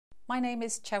My name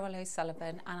is Cheryl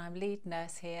Sullivan and I'm lead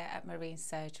nurse here at Marine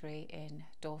Surgery in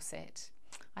Dorset.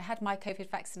 I had my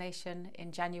COVID vaccination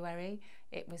in January.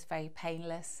 It was very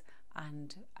painless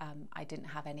and I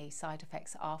didn't have any side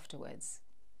effects afterwards.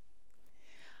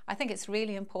 I think it's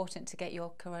really important to get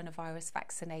your coronavirus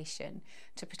vaccination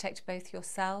to protect both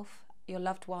yourself, your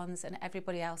loved ones and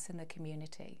everybody else in the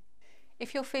community.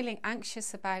 If you're feeling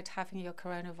anxious about having your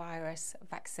coronavirus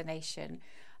vaccination,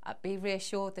 be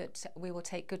reassured that we will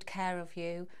take good care of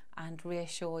you and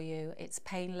reassure you it's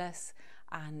painless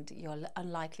and you're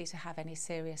unlikely to have any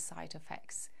serious side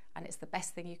effects, and it's the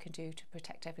best thing you can do to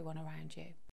protect everyone around you.